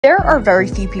There are very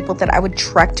few people that I would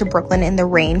trek to Brooklyn in the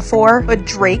rain for, but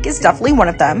Drake is definitely one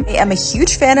of them. I am a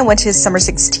huge fan and went to his Summer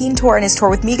 16 tour and his tour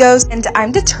with Migos, and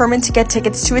I'm determined to get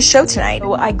tickets to his show tonight.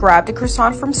 So I grabbed a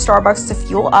croissant from Starbucks to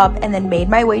fuel up and then made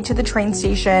my way to the train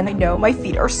station. I know my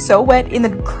feet are so wet in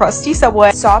the crusty subway.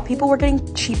 Saw people were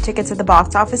getting cheap tickets at the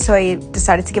box office, so I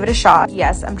decided to give it a shot.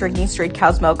 Yes, I'm drinking straight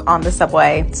cow's milk on the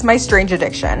subway. It's my strange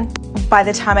addiction. By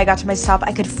the time I got to my stop,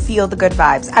 I could feel the good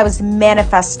vibes. I was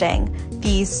manifesting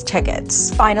these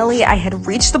tickets. Finally, I had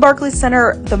reached the Barclays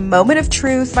Center, the moment of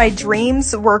truth. My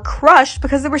dreams were crushed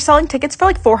because they were selling tickets for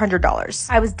like $400.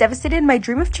 I was devastated. My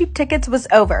dream of cheap tickets was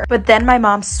over. But then my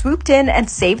mom swooped in and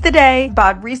saved the day,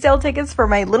 bought resale tickets for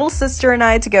my little sister and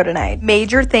I to go tonight.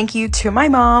 Major thank you to my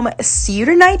mom. See you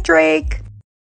tonight, Drake.